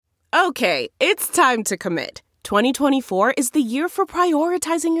Okay, it's time to commit. 2024 is the year for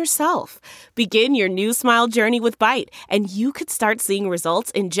prioritizing yourself. Begin your new smile journey with Byte, and you could start seeing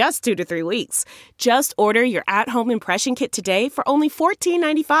results in just 2 to 3 weeks. Just order your at-home impression kit today for only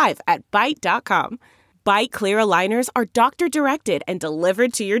 $14.95 at Byte.com. Byte Clear aligners are doctor-directed and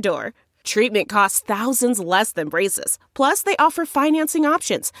delivered to your door. Treatment costs thousands less than braces. Plus, they offer financing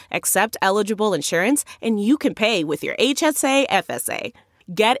options, accept eligible insurance, and you can pay with your HSA FSA.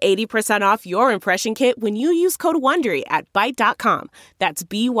 Get 80% off your impression kit when you use code WONDERY at Byte.com. That's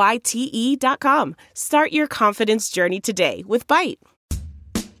BYTE.com. Start your confidence journey today with Byte.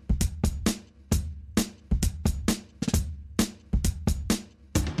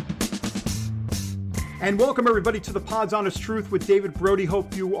 And welcome, everybody, to the Pod's Honest Truth with David Brody.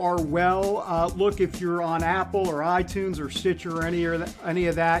 Hope you are well. Look, if you're on Apple or iTunes or Stitcher or any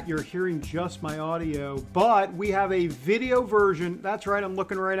of that, you're hearing just my audio. But we have a video version. That's right, I'm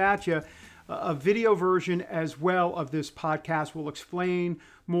looking right at you. A video version as well of this podcast. We'll explain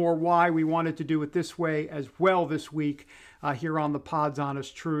more why we wanted to do it this way as well this week here on the Pod's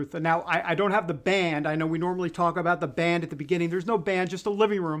Honest Truth. And now, I don't have the band. I know we normally talk about the band at the beginning. There's no band, just a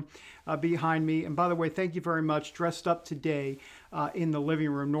living room behind me. And by the way, thank you very much. Dressed up today in the living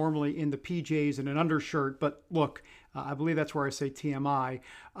room, normally in the PJs and an undershirt. But look, I believe that's where I say TMI.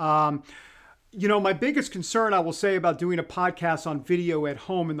 You know, my biggest concern, I will say, about doing a podcast on video at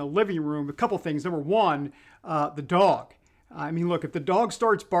home in the living room, a couple things. Number one, the dog. I mean, look, if the dog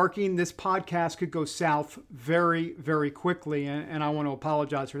starts barking, this podcast could go south very, very quickly, and I want to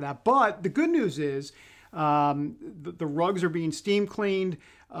apologize for that. But the good news is the rugs are being steam cleaned.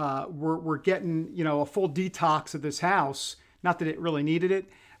 We're getting, a full detox of this house. Not that it really needed it,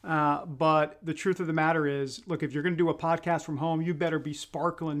 but the truth of the matter is, look, if you're going to do a podcast from home, you better be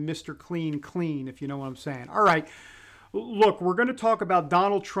sparkling Mr. Clean, if you know what I'm saying. All right. Look, we're going to talk about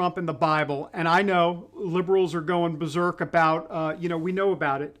Donald Trump and the Bible, and I know liberals are going berserk about, we know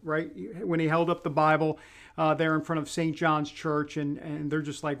about it, right? When he held up the Bible there in front of St. John's Church, and they're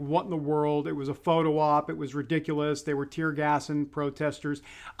just like, what in the world? It was a photo op. It was ridiculous. They were tear gassing protesters.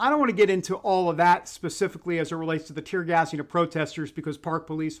 I don't want to get into all of that specifically as it relates to the tear gassing of protesters, because Park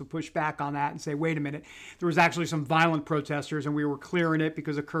Police would push back on that and say, wait a minute, there was actually some violent protesters, and we were clearing it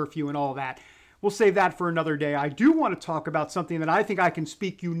because of curfew and all that. We'll save that for another day. I do want to talk about something that I think I can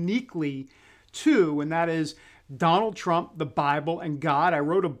speak uniquely to, and that is Donald Trump, the Bible, and God. I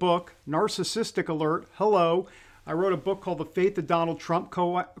wrote a book, Narcissistic Alert, hello. I wrote a book called The Faith of Donald Trump,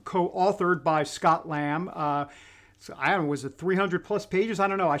 co-authored by Scott Lamb. So I don't know, was it 300 plus pages? I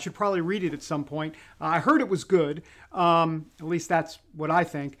don't know. I should probably read it at some point. I heard it was good. At least that's what I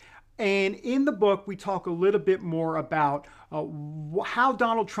think. And in the book, we talk a little bit more about how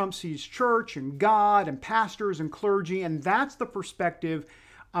Donald Trump sees church and God and pastors and clergy. And that's the perspective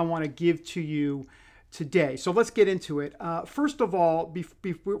I want to give to you today. So let's get into it. First of all,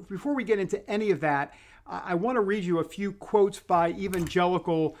 before we get into any of that, I want to read you a few quotes by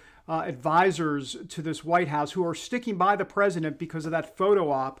evangelical advisors to this White House who are sticking by the president because of that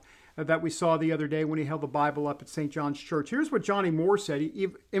photo op that we saw the other day when he held the Bible up at St. John's Church. Here's what Johnny Moore said,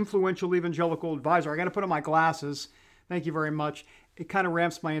 influential evangelical advisor. I got to put on my glasses. Thank you very much. It kind of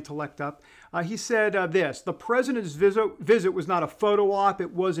ramps my intellect up. He said this: the president's visit was not a photo op.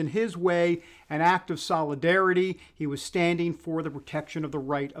 It was, in his way, an act of solidarity. He was standing for the protection of the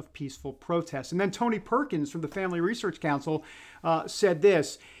right of peaceful protest. And then Tony Perkins from the Family Research Council said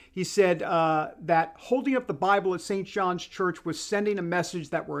this. He said that holding up the Bible at St. John's Church was sending a message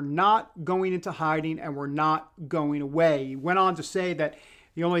that we're not going into hiding and we're not going away. He went on to say that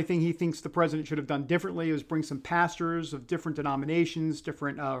the only thing he thinks the president should have done differently is bring some pastors of different denominations,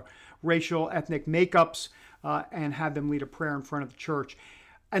 different racial, ethnic makeups, and have them lead a prayer in front of the church.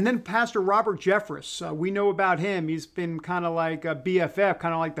 And then Pastor Robert Jeffress, we know about him. He's been kind of like a BFF,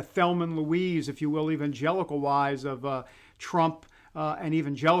 kind of like the Thelma and Louise, if you will, evangelical-wise, of Trump and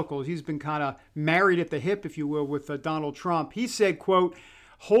evangelicals. He's been kind of married at the hip, if you will, with Donald Trump. He said, quote,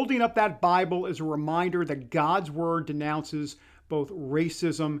 holding up that Bible is a reminder that God's word denounces both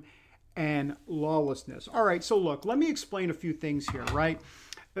racism and lawlessness. All right, so look, let me explain a few things here, right?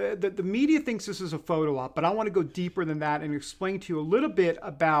 The media thinks this is a photo op, but I want to go deeper than that and explain to you a little bit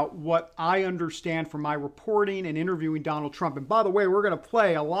about what I understand from my reporting and interviewing Donald Trump. And by the way, we're going to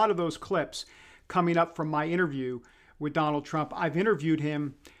play a lot of those clips coming up from my interview with Donald Trump. I've interviewed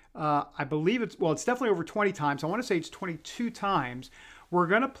him, I believe it's definitely over 20 times. I want to say it's 22 times. We're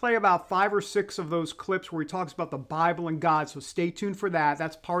going to play about 5 or 6 of those clips where he talks about the Bible and God. So stay tuned for that.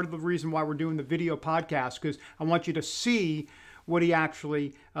 That's part of the reason why we're doing the video podcast, because I want you to see what he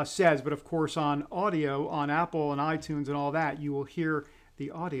actually says. But of course, on audio, on Apple and iTunes and all that, you will hear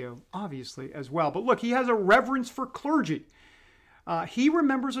the audio, obviously, as well. But look, he has a reverence for clergy. He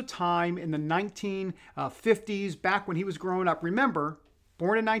remembers a time in the 1950s, back when he was growing up. Remember,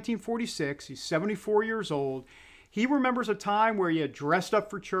 born in 1946, he's 74 years old. He remembers a time where you dressed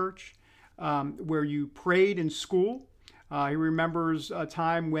up for church, where you prayed in school. He remembers a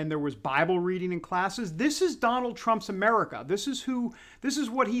time when there was Bible reading in classes. This is Donald Trump's America. This is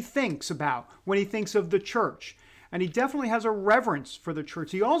what he thinks about when he thinks of the church. And he definitely has a reverence for the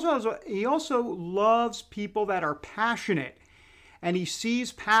church. He also loves people that are passionate. And he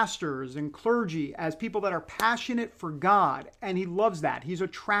sees pastors and clergy as people that are passionate for God. And he loves that. He's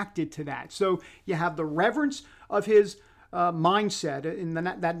attracted to that. So you have the reverence of his mindset in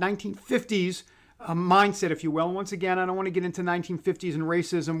that 1950s mindset, if you will. And once again, I don't want to get into 1950s and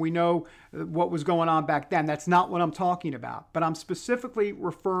racism. We know what was going on back then. That's not what I'm talking about. But I'm specifically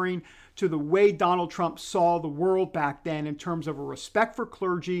referring to the way Donald Trump saw the world back then in terms of a respect for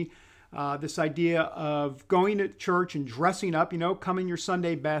clergy, this idea of going to church and dressing up, coming your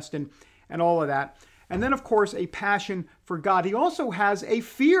Sunday best and all of that. And then, of course, a passion for God. He also has a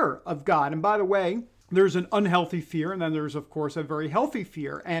fear of God. And by the way, there's an unhealthy fear, and then there's, of course, a very healthy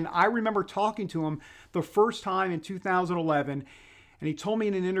fear. And I remember talking to him the first time in 2011, and he told me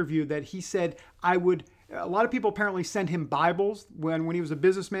in an interview that he said, a lot of people apparently sent him Bibles when he was a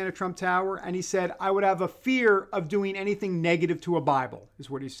businessman at Trump Tower, and he said, I would have a fear of doing anything negative to a Bible, is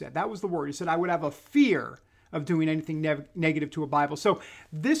what he said. That was the word. He said, I would have a fear of doing anything negative to a Bible. So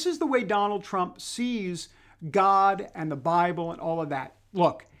this is the way Donald Trump sees God and the Bible and all of that.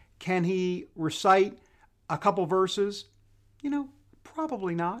 Look, can he recite a couple verses?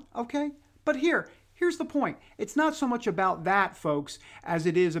 Probably not, okay? But here's the point. It's not so much about that, folks, as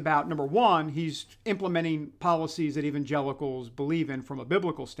it is about, number one, he's implementing policies that evangelicals believe in from a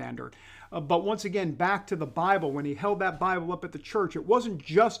biblical standard. But once again, back to the Bible, when he held that Bible up at the church, it wasn't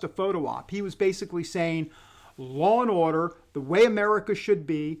just a photo op. He was basically saying, law and order, the way America should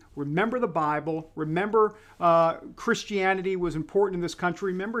be. Remember the Bible. Remember Christianity was important in this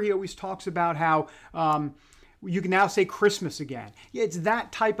country. Remember, he always talks about how you can now say Christmas again. Yeah, it's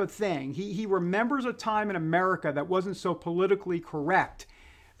that type of thing. He remembers a time in America that wasn't so politically correct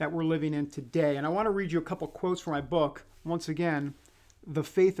that we're living in today. And I want to read you a couple quotes from my book. Once again, The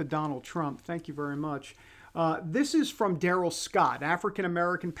Faith of Donald Trump. Thank you very much. This is from Daryl Scott,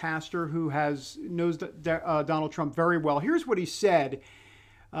 African-American pastor who knows Donald Trump very well. Here's what he said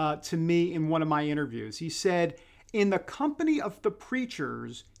to me in one of my interviews. He said, in the company of the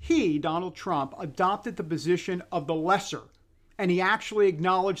preachers, he, Donald Trump, adopted the position of the lesser, and he actually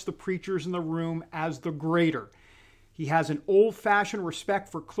acknowledged the preachers in the room as the greater. He has an old-fashioned respect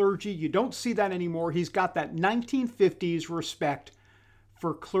for clergy. You don't see that anymore. He's got that 1950s respect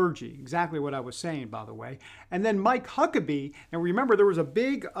for clergy. Exactly what I was saying, by the way. And then Mike Huckabee, and remember there was a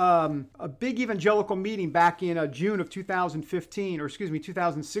big evangelical meeting back in June of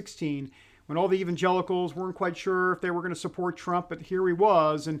 2016, when all the evangelicals weren't quite sure if they were going to support Trump, but here he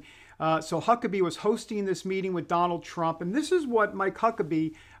was. And so Huckabee was hosting this meeting with Donald Trump. And this is what Mike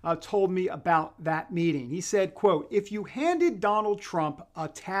Huckabee told me about that meeting. He said, quote, if you handed Donald Trump a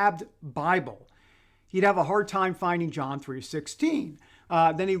tabbed Bible, he'd have a hard time finding John 3:16.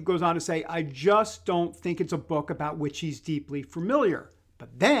 Then he goes on to say, I just don't think it's a book about which he's deeply familiar.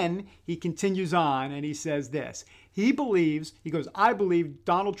 But then he continues on and he says this. He goes, I believe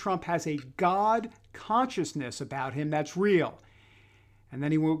Donald Trump has a God consciousness about him that's real. And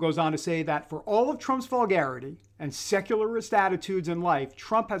then he goes on to say that for all of Trump's vulgarity and secularist attitudes in life,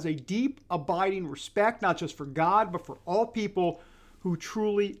 Trump has a deep, abiding respect, not just for God, but for all people who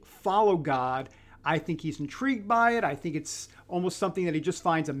truly follow God. I think he's intrigued by it. I think it's almost something that he just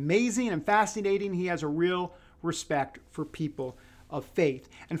finds amazing and fascinating. He has a real respect for people of faith.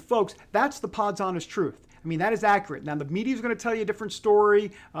 And folks, that's the Pod's honest truth. I mean, that is accurate. Now, the media is going to tell you a different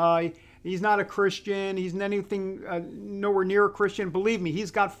story. He's not a Christian. He's anything nowhere near a Christian. Believe me, he's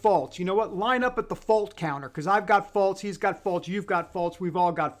got faults. You know what? Line up at the fault counter, because I've got faults, he's got faults, you've got faults, we've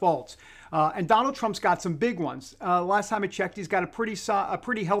all got faults. And Donald Trump's got some big ones. Last time I checked, he's got a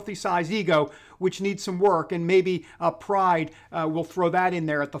pretty healthy size ego, which needs some work, and maybe pride will throw that in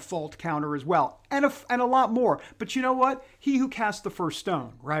there at the fault counter as well, and a lot more. But you know what? He who cast the first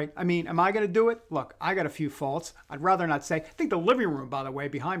stone, right? I mean, am I going to do it? Look, I got a few faults. I'd rather not say. I think the living room, by the way,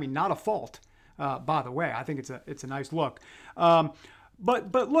 behind me, not a fault. By the way, I think it's a nice look.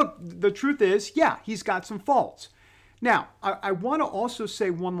 But look, the truth is, yeah, he's got some faults. Now, I want to also say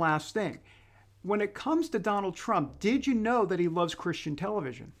one last thing. When it comes to Donald Trump, did you know that he loves Christian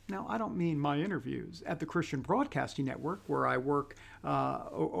television? Now, I don't mean my interviews at the Christian Broadcasting Network, where I work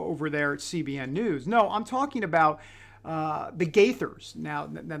over there at CBN News. No, I'm talking about the Gaithers. Now,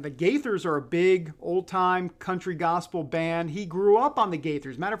 the Gaithers are a big old-time country gospel band. He grew up on the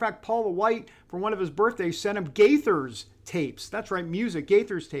Gaithers. Matter of fact, Paula White, for one of his birthdays, sent him Gaithers tapes. That's right, music,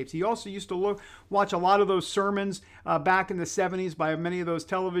 Gaithers tapes. He also used to watch a lot of those sermons back in the 70s by many of those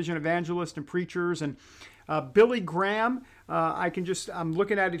television evangelists and preachers. And Billy Graham, I'm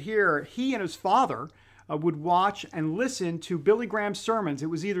looking at it here. He and his father would watch and listen to Billy Graham sermons. It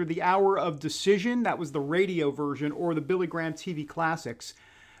was either the Hour of Decision, that was the radio version, or the Billy Graham TV Classics.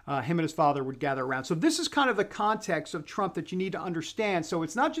 Him and his father would gather around. So this is kind of the context of Trump that you need to understand. So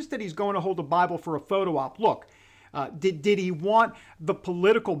it's not just that he's going to hold a Bible for a photo op. Look, did he want the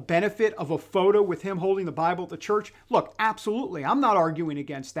political benefit of a photo with him holding the Bible at the church? Look, absolutely. I'm not arguing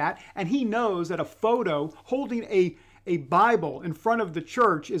against that. And he knows that a photo holding a Bible in front of the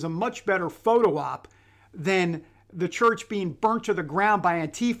church is a much better photo op than the church being burnt to the ground by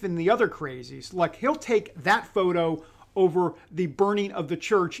Antifa and the other crazies. Like, he'll take that photo over the burning of the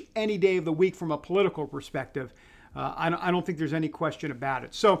church any day of the week from a political perspective. I don't think there's any question about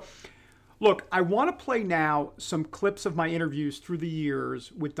it. So, look, I want to play now some clips of my interviews through the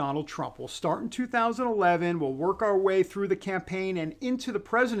years with Donald Trump. We'll start in 2011. We'll work our way through the campaign and into the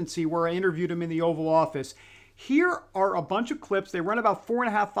presidency where I interviewed him in the Oval Office. Here are a bunch of clips. They run about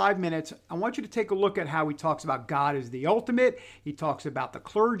 4.5, 5 minutes. I want you to take a look at how he talks about God as the ultimate. He talks about the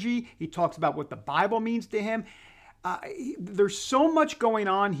clergy. He talks about what the Bible means to him. There's so much going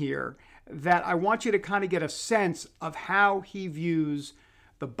on here that I want you to kind of get a sense of how he views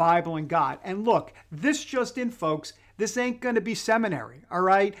the Bible and God. And look, this just in, folks, this ain't going to be seminary, all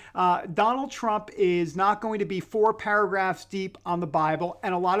right? Donald Trump is not going to be 4 paragraphs deep on the Bible,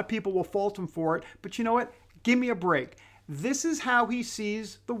 and a lot of people will fault him for it. But you know what? Give me a break. This is how he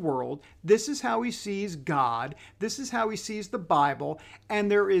sees the world. This is how he sees God. This is how he sees the Bible.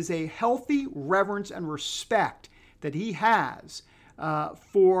 And there is a healthy reverence and respect that he has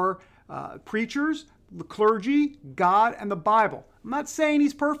for preachers, the clergy, God, and the Bible. I'm not saying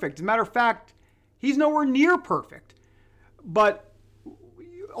he's perfect. As a matter of fact, he's nowhere near perfect. But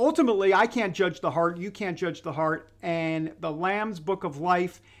ultimately, I can't judge the heart. You can't judge the heart. And the Lamb's Book of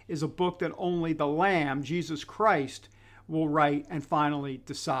Life is a book that only the Lamb, Jesus Christ, will write and finally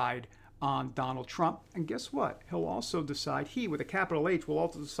decide on Donald Trump. And guess what? He'll also decide, he with a capital H, will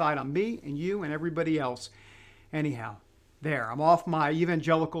also decide on me and you and everybody else. Anyhow, there, I'm off my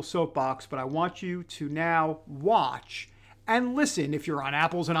evangelical soapbox, but I want you to now watch and listen, if you're on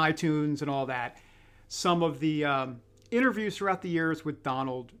Apples and iTunes and all that, some of the interviews throughout the years with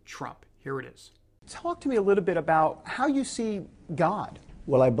Donald Trump. Here it is. Talk to me a little bit about how you see God.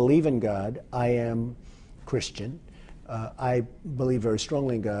 Well, I believe in God. I am Christian. I believe very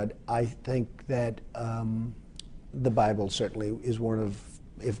strongly in God. I think that the Bible certainly is one of,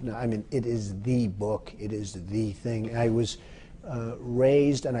 if not, I mean, it is the book. It is the thing. I was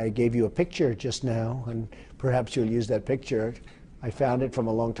raised, and I gave you a picture just now, and perhaps you'll use that picture. I found it from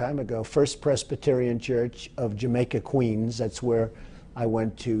a long time ago. First Presbyterian Church of Jamaica, Queens. That's where I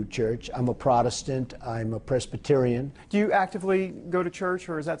went to church. I'm a Protestant. I'm a Presbyterian. Do you actively go to church,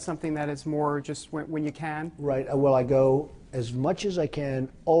 or is that something that is more just when you can? Right. Well, I go as much as I can,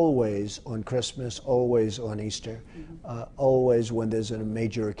 always on Christmas, always on Easter, always when there's a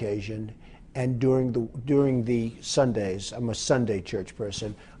major occasion. And during the Sundays, I'm a Sunday church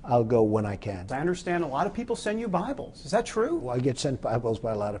person, I'll go when I can. I understand a lot of people send you Bibles. Is that true? Well, I get sent Bibles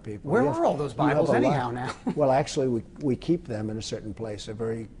by a lot of people. Where are all those Bibles anyhow now? Well, actually, we keep them in a certain place, a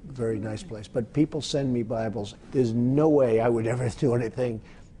very, very nice place. But people send me Bibles. There's no way I would ever do anything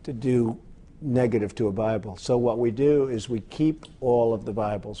to do negative to a Bible. So what we do is we keep all of the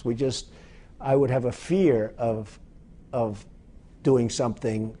Bibles. I would have a fear of doing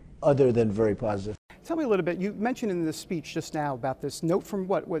something other than very positive. Tell me a little bit. You mentioned in the speech just now about this note from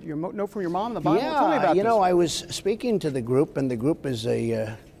what your note from your mom in the Bible? Yeah, tell me about you this. know, I was speaking to the group, and the group is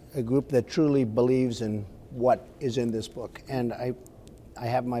a group that truly believes in what is in this book. And I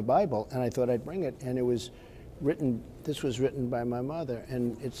have my Bible, and I thought I'd bring it, and it was written. This was written by my mother,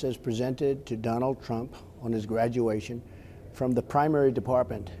 and it says, presented to Donald Trump on his graduation from the primary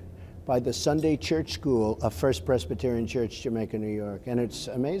department by the Sunday Church School of First Presbyterian Church, Jamaica, New York. And it's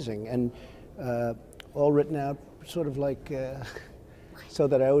amazing, and all written out sort of like so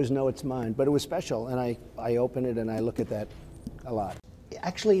that I always know it's mine. But it was special, and I open it and I look at that a lot.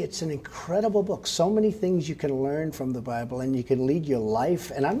 Actually, it's an incredible book. So many things you can learn from the Bible, and you can lead your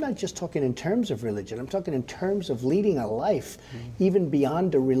life. And I'm not just talking in terms of religion. I'm talking in terms of leading a life, even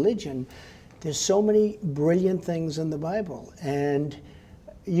beyond a religion. There's so many brilliant things in the Bible. And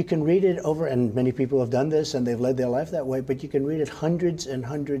you can read it over, and many people have done this and they've led their life that way, but you can read it hundreds and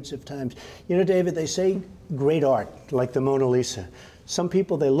hundreds of times. You know, David, they say great art, like the Mona Lisa. Some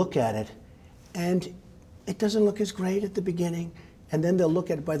people, they look at it and it doesn't look as great at the beginning, and then they'll look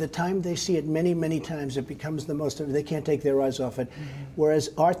at it. By the time they see it many, many times, it becomes the most, they can't take their eyes off it. Whereas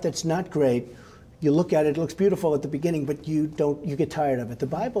art that's not great, you look at it, it looks beautiful at the beginning, but you get tired of it. The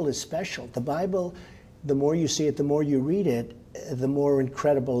Bible is special. The Bible, the more you see it, the more you read it, the more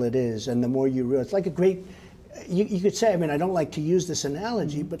incredible it is, and the more you realize. It's like a great, you could say, I mean, I don't like to use this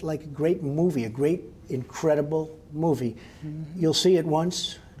analogy, but like a great movie, a great, incredible movie. You'll see it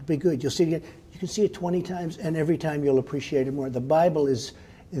once, it'll be good. You'll see it again. You can see it 20 times, and every time you'll appreciate it more. The Bible is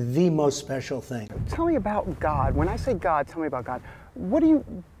the most special thing. Tell me about God. When I say God, tell me about God.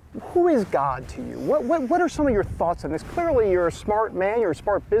 Who is God to you? What are some of your thoughts on this? Clearly, you're a smart man, you're a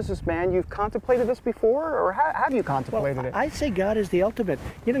smart businessman. You've contemplated this before, or have you contemplated it? I'd say God is the ultimate.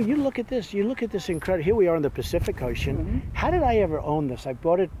 You know, you look at this incredible, here we are in the Pacific Ocean. How did I ever own this? I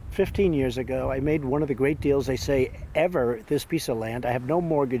bought it 15 years ago. I made one of the great deals, they say, ever, this piece of land. I have no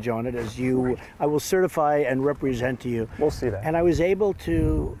mortgage on it, I will certify and represent to you. We'll see that. And I was able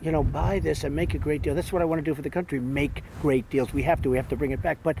to, buy this and make a great deal. That's what I want to do for the country, make great deals. We have to bring it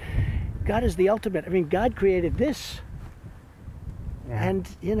back. But God is the ultimate. I mean, God created this. Yeah. And,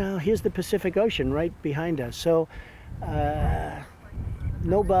 here's the Pacific Ocean right behind us. So,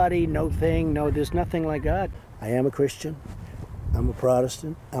 nobody, no thing, there's nothing like God. I am a Christian. I'm a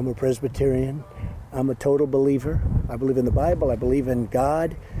Protestant. I'm a Presbyterian. I'm a total believer. I believe in the Bible. I believe in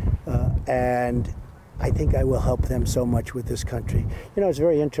God. And I think I will help them so much with this country. It's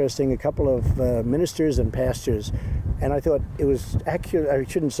very interesting. A couple of ministers and pastors, and I thought it was accurate. I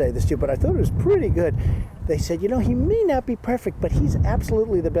shouldn't say this to you, but I thought it was pretty good. They said, he may not be perfect, but he's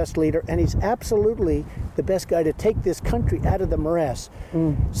absolutely the best leader, and he's absolutely the best guy to take this country out of the morass.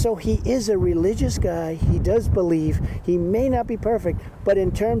 So he is a religious guy. He does believe. He may not be perfect, but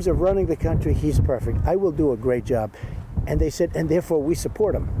in terms of running the country, he's perfect. I will do a great job. And they said, and therefore we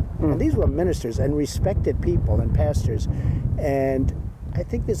support him. And these were ministers and respected people and pastors. And I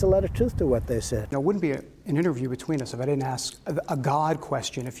think there's a lot of truth to what they said. Now, it wouldn't be an interview between us if I didn't ask a God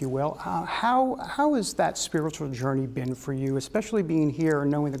question, if you will. How has that spiritual journey been for you, especially being here and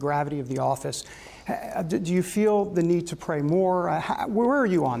knowing the gravity of the office? Do you feel the need to pray more? Where are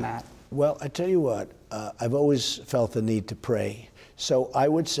you on that? Well, I tell you what, I've always felt the need to pray. So I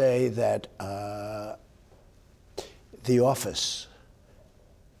would say that the office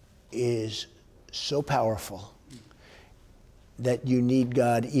is so powerful that you need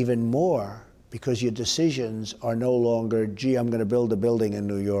God even more, because your decisions are no longer, gee, I'm going to build a building in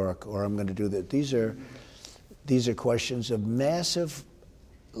New York, or I'm going to do that. These are questions of massive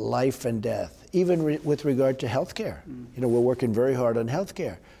life and death, even with regard to healthcare. We're working very hard on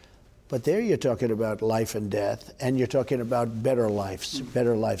healthcare. But there you're talking about life and death, and you're talking about better lives,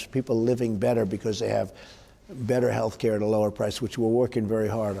 people living better because they have better health care at a lower price, which we're working very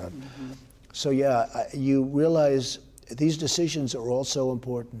hard on. So you realize these decisions are also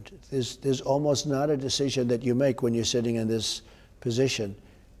important. There's almost not a decision that you make when you're sitting in this position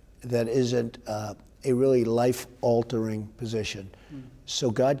that isn't a really life-altering position. So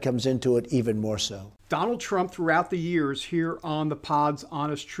God comes into it even more so. Donald Trump, throughout the years here on the Pod's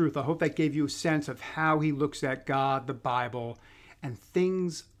Honest Truth, I hope that gave you a sense of how he looks at God, the Bible, and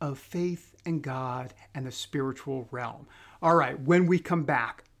things of faith and God and the spiritual realm. All right, when we come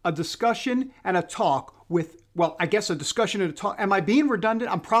back, a discussion and a talk with, a discussion and a talk. Am I being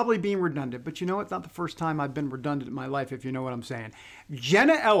redundant? I'm probably being redundant, but it's not the first time I've been redundant in my life, if you know what I'm saying.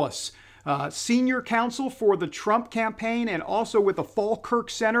 Jenna Ellis, senior counsel for the Trump campaign and also with the Falkirk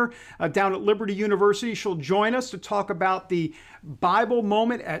Center down at Liberty University. She'll join us to talk about the Bible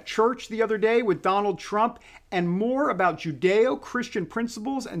moment at church the other day with Donald Trump and more about Judeo-Christian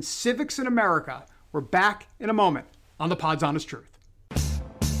principles and civics in America. We're back in a moment on the Pod's Honest Truth.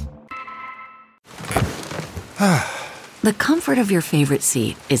 The comfort of your favorite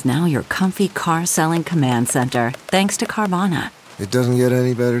seat is now your comfy car selling command center, thanks to Carvana. It doesn't get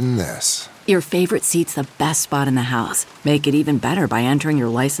any better than this. Your favorite seat's the best spot in the house. Make it even better by entering your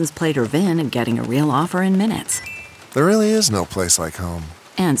license plate or VIN and getting a real offer in minutes. There really is no place like home.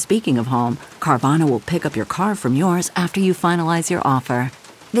 And speaking of home, Carvana will pick up your car from yours after you finalize your offer.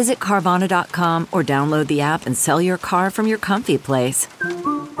 Visit Carvana.com or download the app and sell your car from your comfy place.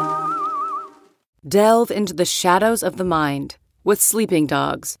 Delve into the shadows of the mind with Sleeping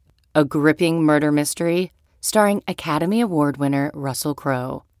Dogs, a gripping murder mystery starring Academy Award winner Russell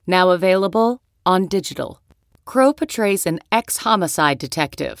Crowe. Now available on digital. Crowe portrays an ex-homicide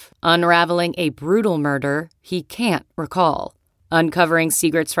detective unraveling a brutal murder he can't recall. Uncovering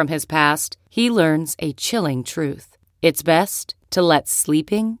secrets from his past, he learns a chilling truth. It's best to let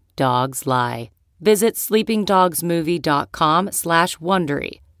sleeping dogs lie. Visit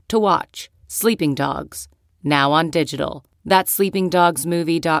sleepingdogsmovie.com/Wondery to watch Sleeping Dogs, now on digital. That's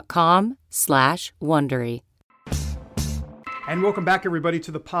sleepingdogsmovie.com/Wondery. And welcome back, everybody,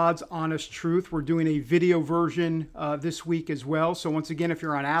 to the Pod's Honest Truth. We're doing a video version this week as well. So once again, if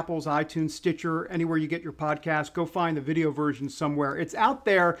you're on Apple's, iTunes, Stitcher, anywhere you get your podcast, go find the video version somewhere. It's out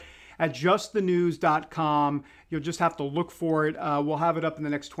there at justthenews.com. You'll just have to look for it. We'll have it up in the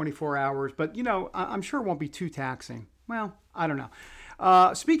next 24 hours. But, you know, I'm sure it won't be too taxing. Well, I don't know.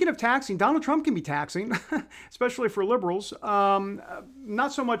 Speaking of taxing, Donald Trump can be taxing, especially for liberals.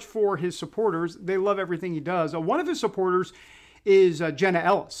 Not so much for his supporters. They love everything he does. One of his supporters is Jenna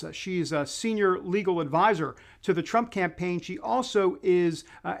Ellis. She's a senior legal advisor to the Trump campaign. She also is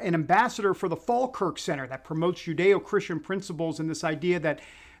an ambassador for the Falkirk Center that promotes Judeo-Christian principles and this idea that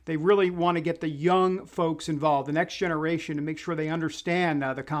they really want to get the young folks involved, the next generation, to make sure they understand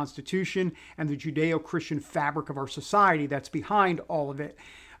the Constitution and the Judeo-Christian fabric of our society that's behind all of it.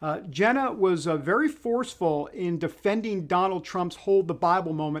 Jenna was very forceful in defending Donald Trump's Hold the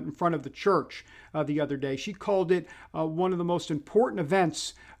Bible moment in front of the church the other day. She called it one of the most important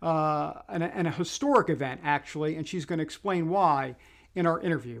events and a historic event, actually, and she's going to explain why in our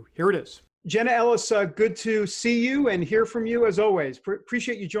interview. Here it is. Jenna Ellis, good to see you and hear from you as always.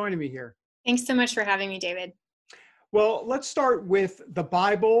 Appreciate you joining me here. Thanks so much for having me, David. Well, let's start with the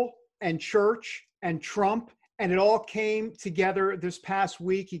Bible and church and Trump. And it all came together this past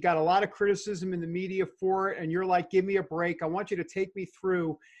week. You got a lot of criticism in the media for it. And you're like, give me a break. I want you to take me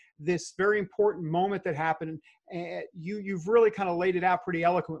through this very important moment that happened. And you've really kind of laid it out pretty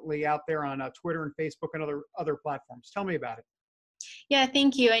eloquently out there on Twitter and Facebook and other platforms. Tell me about it. Yeah,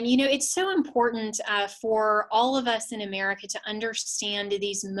 thank you. And, you know, it's so important for all of us in America to understand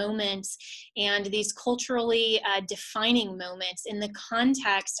these moments and these culturally defining moments in the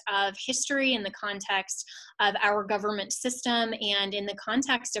context of history, in the context of our government system, and in the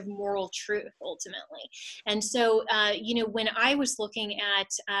context of moral truth, ultimately. And so, you know, when I was looking at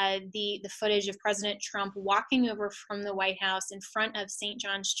the footage of President Trump walking over from the White House in front of St.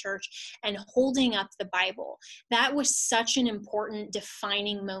 John's Church and holding up the Bible, that was such an important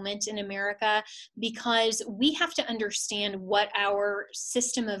defining moment in America, because we have to understand what our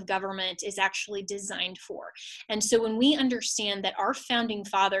system of government is actually designed for. And so when we understand that our founding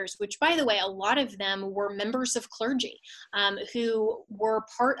fathers, which by the way, a lot of them were members of clergy who were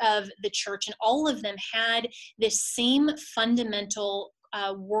part of the church, and all of them had this same fundamental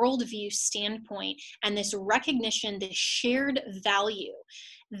worldview standpoint and this recognition, this shared value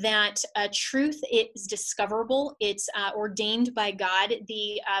that truth is discoverable, it's ordained by God,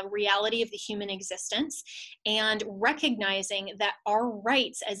 the reality of the human existence, and recognizing that our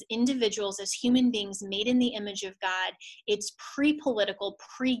rights as individuals, as human beings made in the image of God, it's pre-political,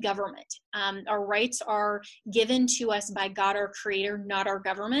 pre-government. Our rights are given to us by God, our creator, not our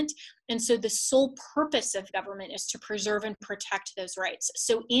government. And so the sole purpose of government is to preserve and protect those rights.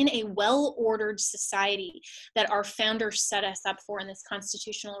 So in a well-ordered society that our founders set us up for in this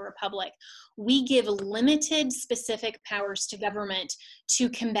constitutional republic, we give limited specific powers to government to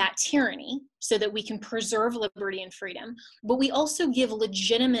combat tyranny so that we can preserve liberty and freedom. But we also give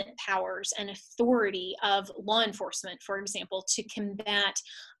legitimate powers and authority of law enforcement, for example, to combat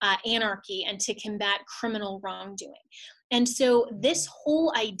anarchy and to combat criminal wrongdoing. And so this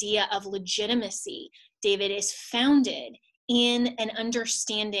whole idea of legitimacy, David, is founded in an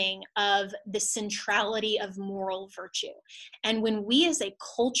understanding of the centrality of moral virtue. And when we as a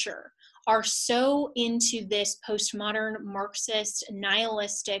culture are so into this postmodern Marxist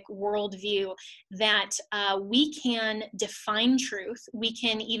nihilistic worldview that we can define truth. We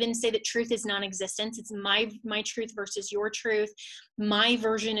can even say that truth is non-existent. It's my truth versus your truth, my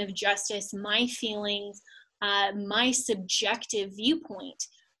version of justice, my feelings, my subjective viewpoint.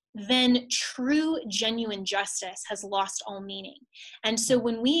 Then true, genuine justice has lost all meaning. And so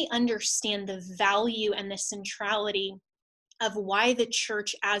when we understand the value and the centrality of why the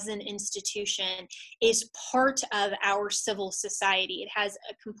church as an institution is part of our civil society, it has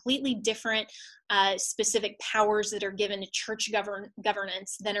a completely different specific powers that are given to church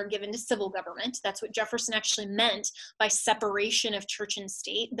governance than are given to civil government. That's what Jefferson actually meant by separation of church and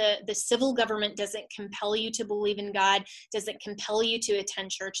state. The civil government doesn't compel you to believe in God, doesn't compel you to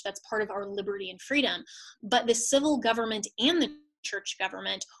attend church. That's part of our liberty and freedom. But the civil government and the church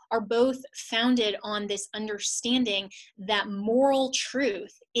government are both founded on this understanding that moral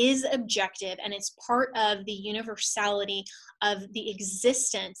truth is objective and it's part of the universality of the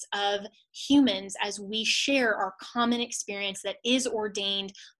existence of humans as we share our common experience that is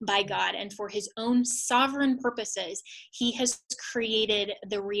ordained by God. And for his own sovereign purposes, he has created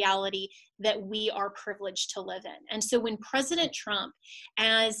the reality that we are privileged to live in. And so when President Trump,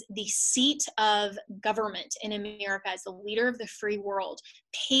 as the seat of government in America, as the leader of the free world,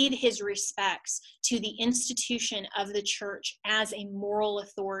 paid his respects to the institution of the church as a moral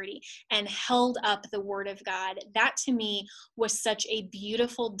authority and held up the word of God, that to me was such a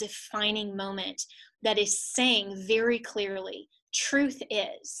beautiful defining moment that is saying very clearly, truth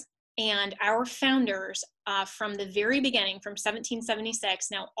is. And our founders, from the very beginning, from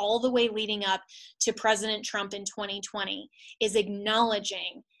 1776, now all the way leading up to President Trump in 2020, is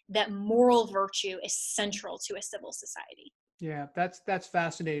acknowledging that moral virtue is central to a civil society. Yeah, that's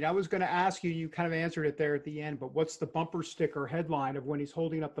fascinating. I was going to ask you, you kind of answered it there at the end, but what's the bumper sticker headline of when he's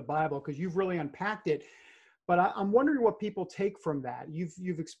holding up the Bible? Because you've really unpacked it. But I'm wondering what people take from that.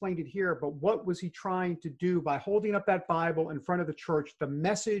 You've explained it here, but what was he trying to do by holding up that Bible in front of the church, the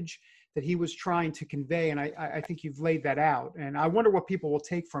message that he was trying to convey? And I think you've laid that out. And I wonder what people will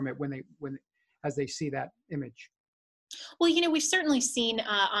take from it as they see that image. Well, we've certainly seen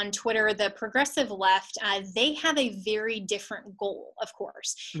on Twitter, the progressive left, they have a very different goal, of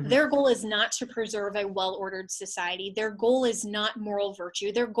course. Mm-hmm. Their goal is not to preserve a well-ordered society. Their goal is not moral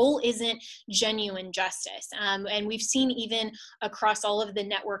virtue. Their goal isn't genuine justice. And we've seen even across all of the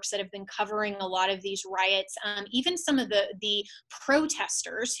networks that have been covering a lot of these riots, even some of the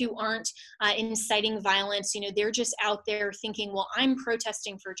protesters who aren't inciting violence, they're just out there thinking, well, I'm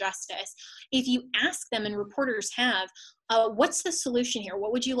protesting for justice. If you ask them, and reporters have, what's the solution here?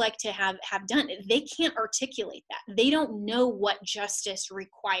 What would you like to have done? They can't articulate that. They don't know what justice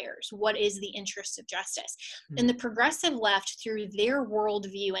requires. What is the interest of justice? Mm-hmm. And the progressive left, through their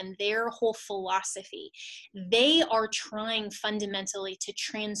worldview and their whole philosophy, they are trying fundamentally to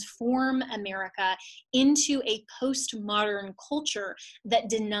transform America into a postmodern culture that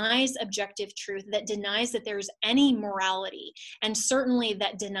denies objective truth, that denies that there's any morality, and certainly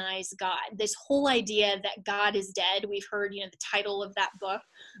that denies God. This whole idea that God is dead, we've heard the title of that book,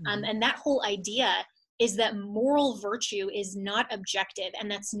 and that whole idea is that moral virtue is not objective, and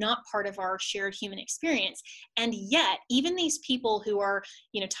that's not part of our shared human experience. And yet, even these people who are,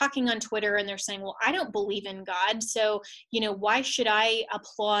 talking on Twitter and they're saying, well, I don't believe in God, so, why should I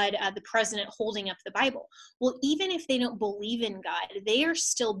applaud the president holding up the Bible? Well, even if they don't believe in God, they are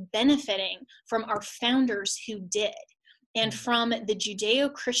still benefiting from our founders who did, and from the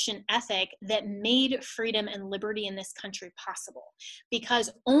Judeo-Christian ethic that made freedom and liberty in this country possible.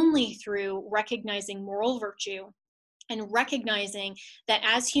 Because only through recognizing moral virtue and recognizing that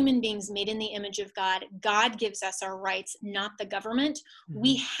as human beings made in the image of God, God gives us our rights, not the government,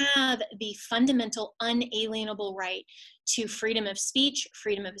 we have the fundamental unalienable right to freedom of speech,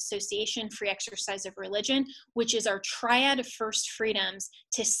 freedom of association, free exercise of religion, which is our triad of first freedoms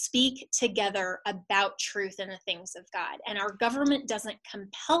to speak together about truth and the things of God. And our government doesn't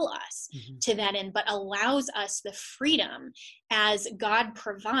compel us to that end, but allows us the freedom as God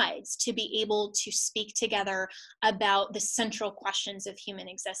provides to be able to speak together about the central questions of human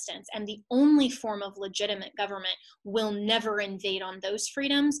existence. And the only form of legitimate government will never invade on those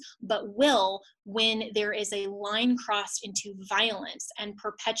freedoms, but will when there is a line crossed into violence and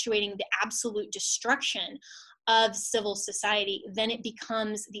perpetuating the absolute destruction of civil society, then it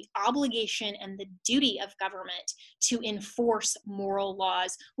becomes the obligation and the duty of government to enforce moral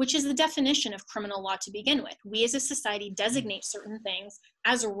laws, which is the definition of criminal law to begin with. We as a society designate certain things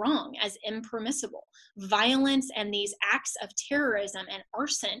as wrong, as impermissible. Violence and these acts of terrorism and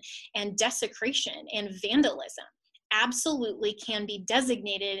arson and desecration and vandalism absolutely can be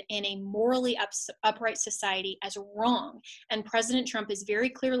designated in a morally upright society as wrong. And President Trump is very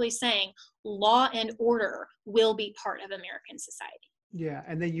clearly saying law and order will be part of American society. Yeah,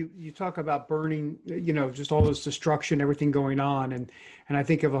 and then you talk about burning, just all this destruction, everything going on, and I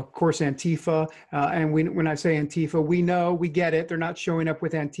think of course, Antifa, and when I say Antifa, we get it. They're not showing up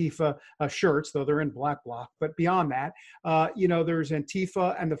with Antifa shirts, though they're in black bloc. But beyond that, there's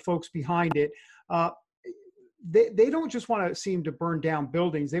Antifa and the folks behind it. They don't just want to seem to burn down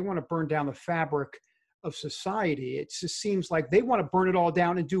buildings. They want to burn down the fabric of society. It just seems like they want to burn it all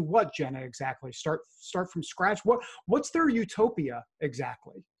down and do what, Jenna, exactly? Start from scratch? What's their utopia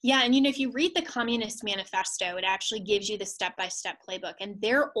exactly? Yeah, and if you read the Communist Manifesto, it actually gives you the step-by-step playbook. And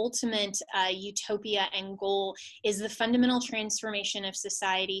their ultimate utopia and goal is the fundamental transformation of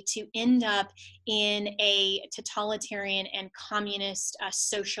society to end up in a totalitarian and communist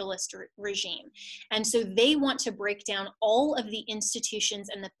socialist regime. And so they want to break down all of the institutions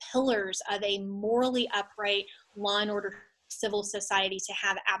and the pillars of a morally upright law and order civil society to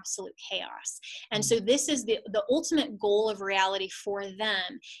have absolute chaos. And so this is the ultimate goal of reality for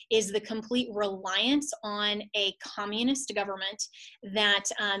them, is the complete reliance on a communist government that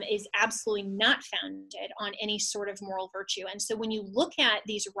is absolutely not founded on any sort of moral virtue. And so when you look at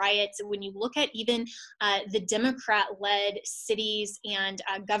these riots, and when you look at even the Democrat-led cities and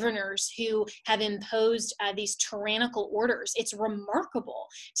governors who have imposed these tyrannical orders, it's remarkable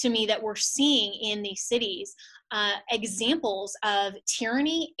to me that we're seeing in these cities examples of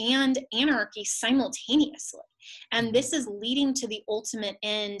tyranny and anarchy simultaneously. And this is leading to the ultimate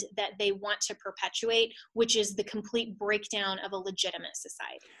end that they want to perpetuate, which is the complete breakdown of a legitimate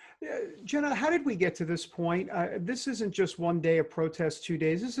society. Jenna, how did we get to this point? This isn't just one day of protest, 2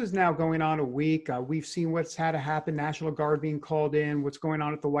 days. This is now going on a week. We've seen what's had to happen, National Guard being called in, what's going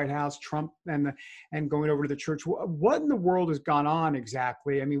on at the White House, Trump and going over to the church. What in the world has gone on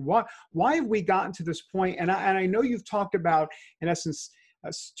exactly? I mean, why have we gotten to this point? And I know you've talked about, in essence,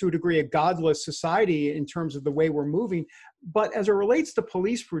 to a degree, a godless society in terms of the way we're moving. But as it relates to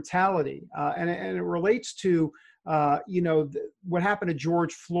police brutality, and it relates to what happened to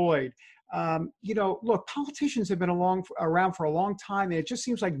George Floyd. Look, politicians have been around for a long time, and it just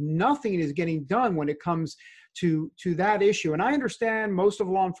seems like nothing is getting done when it comes to that issue. And I understand most of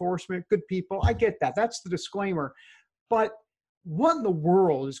law enforcement, good people. I get that. That's the disclaimer. But what in the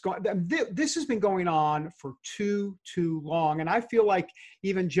world is going? This has been going on for too long, and I feel like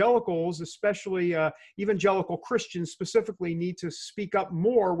evangelicals, especially evangelical Christians specifically, need to speak up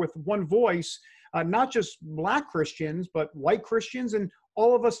more with one voice. Not just Black Christians, but white Christians and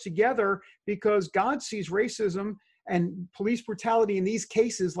all of us together, because God sees racism and police brutality in these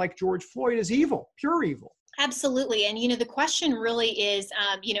cases like George Floyd as evil, pure evil. Absolutely. And, the question really is,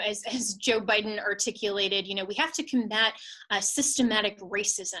 as Joe Biden articulated, we have to combat systematic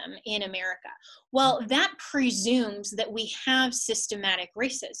racism in America. Well, that presumes that we have systematic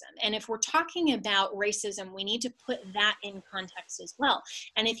racism. And if we're talking about racism, we need to put that in context as well.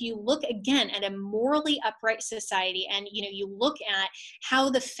 And if you look again at a morally upright society, and, you look at how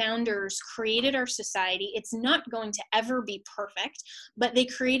the founders created our society, it's not going to ever be perfect, but they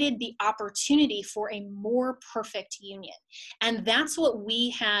created the opportunity for a more perfect union. And that's what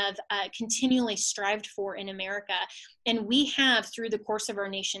we have continually strived for in America. And we have, through the course of our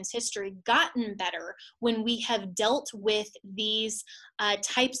nation's history, gotten better when we have dealt with these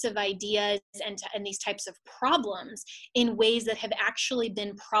types of ideas and these types of problems in ways that have actually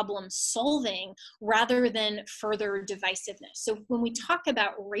been problem solving rather than further divisiveness. So when we talk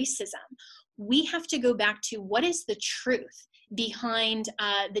about racism, we have to go back to what is the truth behind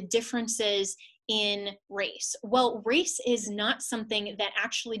the differences in race. Well, race is not something that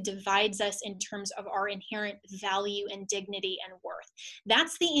actually divides us in terms of our inherent value and dignity and worth.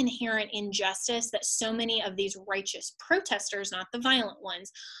 That's the inherent injustice that so many of these righteous protesters, not the violent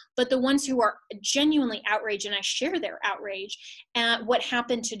ones, but the ones who are genuinely outraged, and I share their outrage at what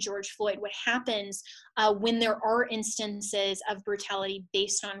happened to George Floyd, what happens when there are instances of brutality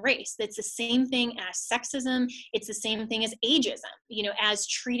based on race. That's the same thing as sexism. It's the same thing as ageism, as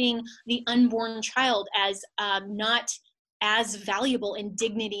treating the unborn child as not as valuable in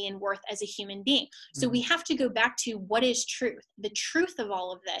dignity and worth as a human being. So we have to go back to what is truth. The truth of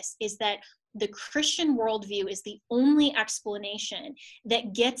all of this is that the Christian worldview is the only explanation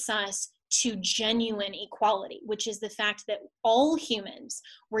that gets us to genuine equality, which is the fact that all humans,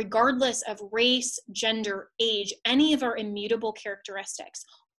 regardless of race, gender, age, any of our immutable characteristics,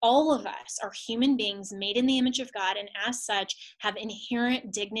 all of us are human beings made in the image of God, and as such have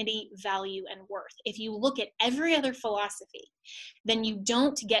inherent dignity, value, and worth. If you look at every other philosophy, then you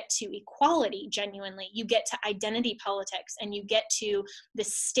don't get to equality genuinely. You get to identity politics, and you get to the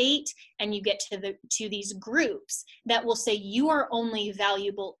state, and you get to these groups that will say you are only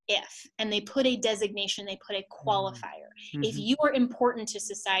valuable if, and they put a designation, they put a qualifier. Mm-hmm. If you are important to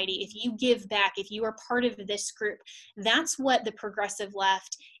society, if you give back, if you are part of this group, that's what the progressive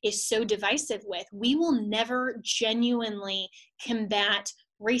left is so divisive with. We will never genuinely combat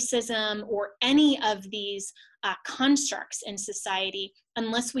racism or any of these constructs in society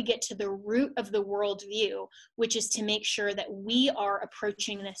unless we get to the root of the worldview, which is to make sure that we are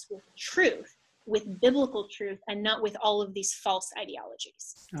approaching this with truth with biblical truth and not with all of these false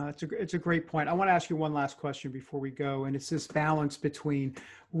ideologies. It's a great point. I want to ask you one last question before we go, and it's this balance between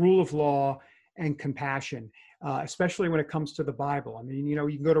rule of law and compassion, especially when it comes to the Bible. I mean, you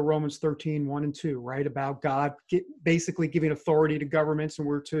can go to Romans 13, 1 and 2, right? About God basically giving authority to governments, and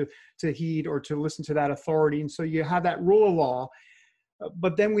we're to heed or to listen to that authority. And so you have that rule of law,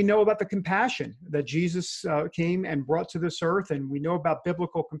 but then we know about the compassion that Jesus came and brought to this earth, and we know about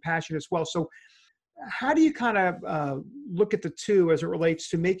biblical compassion as well. So how do you kind of look at the two as it relates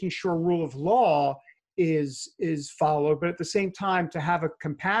to making sure rule of law is followed, but at the same time to have a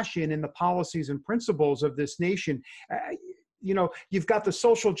compassion in the policies and principles of this nation? You've got the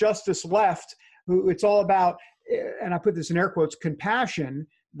social justice left, who it's all about, and I put this in air quotes, compassion,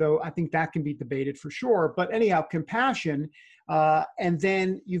 though I think that can be debated for sure. But anyhow, compassion. And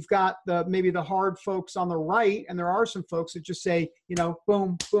then you've got maybe the hard folks on the right, and there are some folks that just say,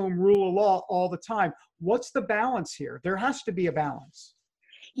 boom, boom, rule of law all the time. What's the balance here? There has to be a balance.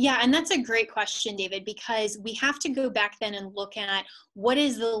 Yeah, and that's a great question, David, because we have to go back then and look at what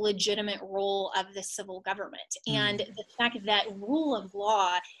is the legitimate role of the civil government. And the fact that rule of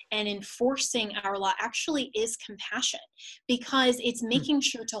law and enforcing our law actually is compassion, because it's making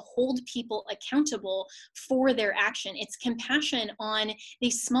sure to hold people accountable for their action. It's compassion on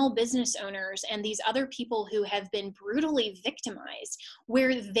these small business owners and these other people who have been brutally victimized,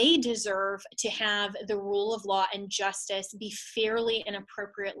 where they deserve to have the rule of law and justice be fairly and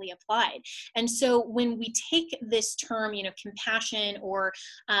appropriately applied. And so when we take this term, compassion, or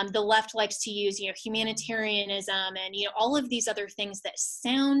the left likes to use, humanitarianism, and, all of these other things that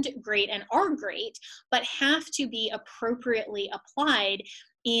sound great and are great, but have to be appropriately applied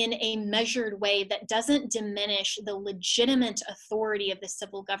in a measured way that doesn't diminish the legitimate authority of the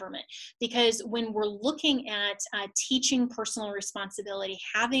civil government. Because when we're looking at teaching personal responsibility,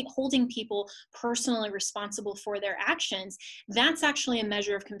 holding people personally responsible for their actions, that's actually a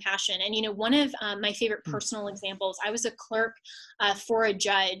measure of compassion. And one of my favorite personal examples, I was a clerk for a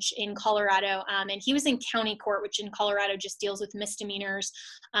judge in Colorado, and he was in county court, which in Colorado just deals with misdemeanors,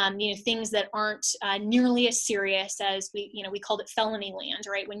 things that aren't nearly as serious as we called it felony land,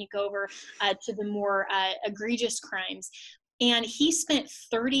 right? When you go over to the more egregious crimes. And he spent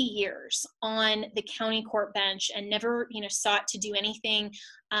 30 years on the county court bench and never, sought to do anything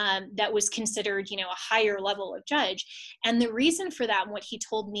that was considered, a higher level of judge. And the reason for that, and what he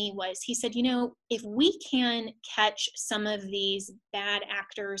told me was, he said, if we can catch some of these bad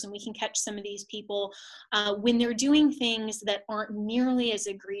actors and we can catch some of these people when they're doing things that aren't nearly as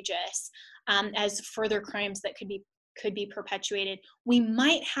egregious as further crimes that could be perpetuated, we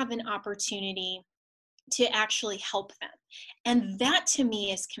might have an opportunity to actually help them. And that to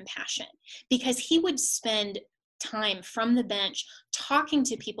me is compassion, because he would spend time from the bench talking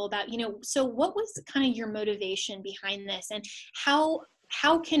to people about, so what was kind of your motivation behind this, and how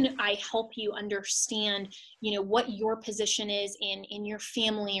can I help you understand, what your position is in your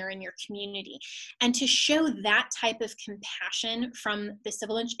family or in your community? And to show that type of compassion from the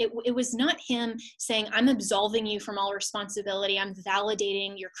civil bench, it was not him saying, I'm absolving you from all responsibility, I'm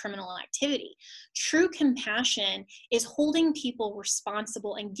validating your criminal activity. True compassion is holding people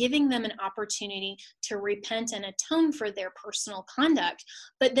responsible and giving them an opportunity to repent and atone for their personal conduct,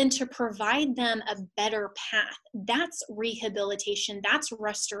 but then to provide them a better path. That's rehabilitation. That's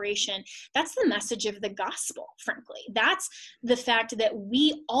restoration. That's the message of the gospel, frankly. That's the fact that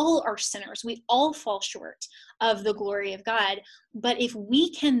we all are sinners. We all fall short of the glory of God. But if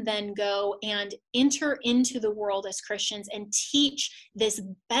we can then go and enter into the world as Christians and teach this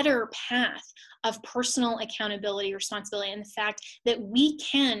better path of personal accountability, responsibility, and the fact that we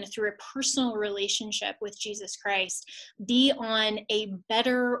can, through a personal relationship with Jesus Christ, be on a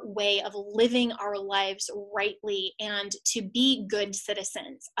better way of living our lives rightly and to be good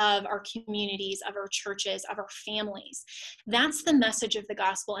citizens of our communities, of our churches, of our families. That's the message of the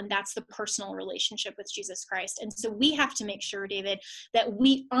gospel, and that's the personal relationship with Jesus Christ. And so we have to make sure, David, that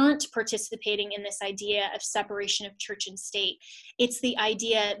we aren't participating in this idea of separation of church and state. It's the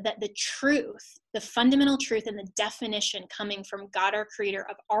idea that the truth, the fundamental truth and the definition coming from God, our creator,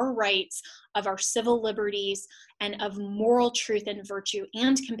 of our rights, of our civil liberties, and of moral truth and virtue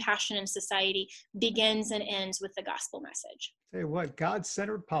and compassion in society begins and ends with the gospel message. Tell you what,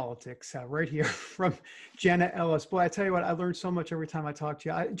 God-centered politics right here from Jenna Ellis. Boy, I tell you what, I learned so much every time I talk to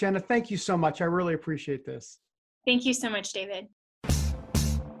you. Jenna, thank you so much. I really appreciate this. Thank you so much, David.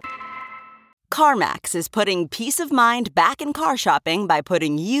 CarMax is putting peace of mind back in car shopping by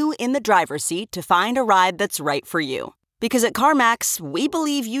putting you in the driver's seat to find a ride that's right for you. Because at CarMax, we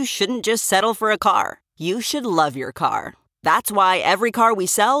believe you shouldn't just settle for a car. You should love your car. That's why every car we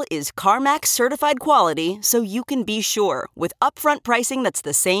sell is CarMax certified quality, so you can be sure with upfront pricing that's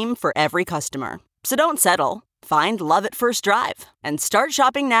the same for every customer. So don't settle. Find love at first drive and start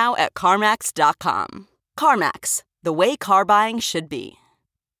shopping now at CarMax.com. CarMax, the way car buying should be.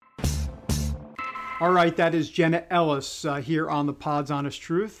 All right, that is Jenna Ellis here on the Pod's Honest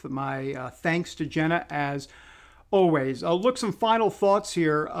Truth. My thanks to Jenna as always. Look, some final thoughts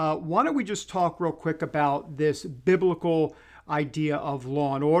here. Why don't we just talk real quick about this biblical idea of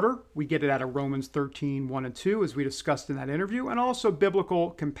law and order? We get it out of Romans 13, 1 and 2, as we discussed in that interview, and also biblical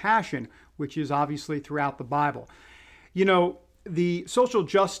compassion, which is obviously throughout the Bible. You know, the social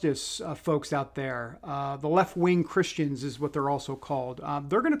justice folks out there, the left-wing Christians is what they're also called.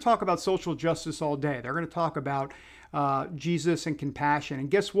 They're going to talk about social justice all day. They're going to talk about Jesus and compassion. And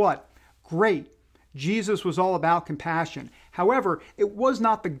guess what? Great. Jesus was all about compassion. However, it was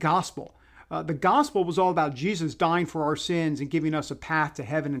not the gospel. The gospel was all about Jesus dying for our sins and giving us a path to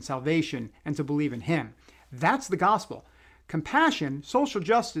heaven and salvation and to believe in him. That's the gospel. Compassion, social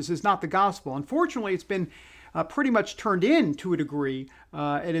justice, is not the gospel. Unfortunately, it's been pretty much turned in to a degree.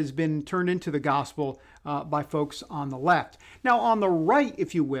 It has been turned into the gospel by folks on the left. Now, on the right,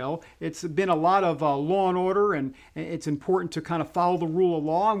 if you will, it's been a lot of law and order, and it's important to kind of follow the rule of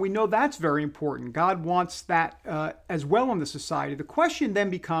law, and we know that's very important. God wants that as well in the society. The question then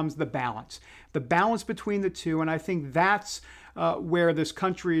becomes the balance between the two, and I think that's where this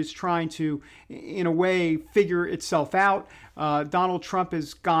country is trying to, in a way, figure itself out. Donald Trump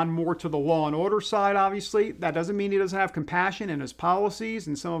has gone more to the law and order side, obviously. That doesn't mean he doesn't have compassion in his policies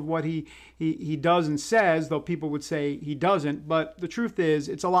and some of what he does and says, though people would say he doesn't. But the truth is,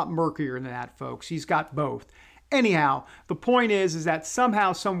 it's a lot murkier than that, folks. He's got both. Anyhow, the point is that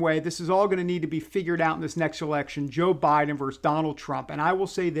somehow, some way, this is all going to need to be figured out in this next election, Joe Biden versus Donald Trump. And I will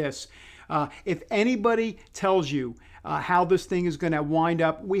say this, if anybody tells you how this thing is going to wind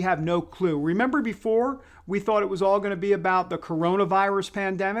up, we have no clue. Remember before, we thought it was all going to be about the coronavirus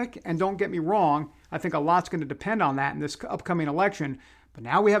pandemic, and don't get me wrong, I think a lot's going to depend on that in this upcoming election. But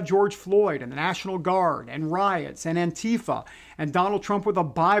now we have George Floyd and the National Guard and riots and Antifa and Donald Trump with a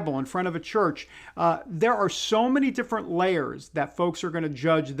Bible in front of a church. There are so many different layers that folks are going to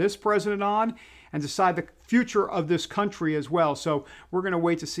judge this president on and decide the future of this country as well. So we're going to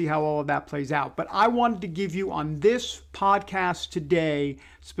wait to see how all of that plays out. But I wanted to give you on this podcast today,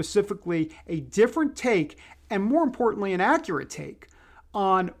 specifically, a different take, and more importantly, an accurate take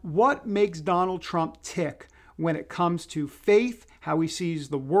on what makes Donald Trump tick when it comes to faith, how he sees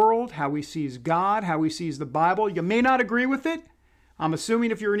the world, how he sees God, how he sees the Bible. You may not agree with it. I'm assuming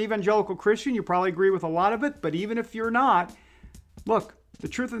if you're an evangelical Christian, you probably agree with a lot of it. But even if you're not, look, the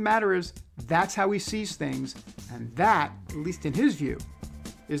truth of the matter is that's how he sees things. And that, at least in his view,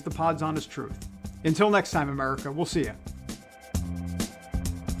 is the Pod's Honest Truth. Until next time, America, we'll see you.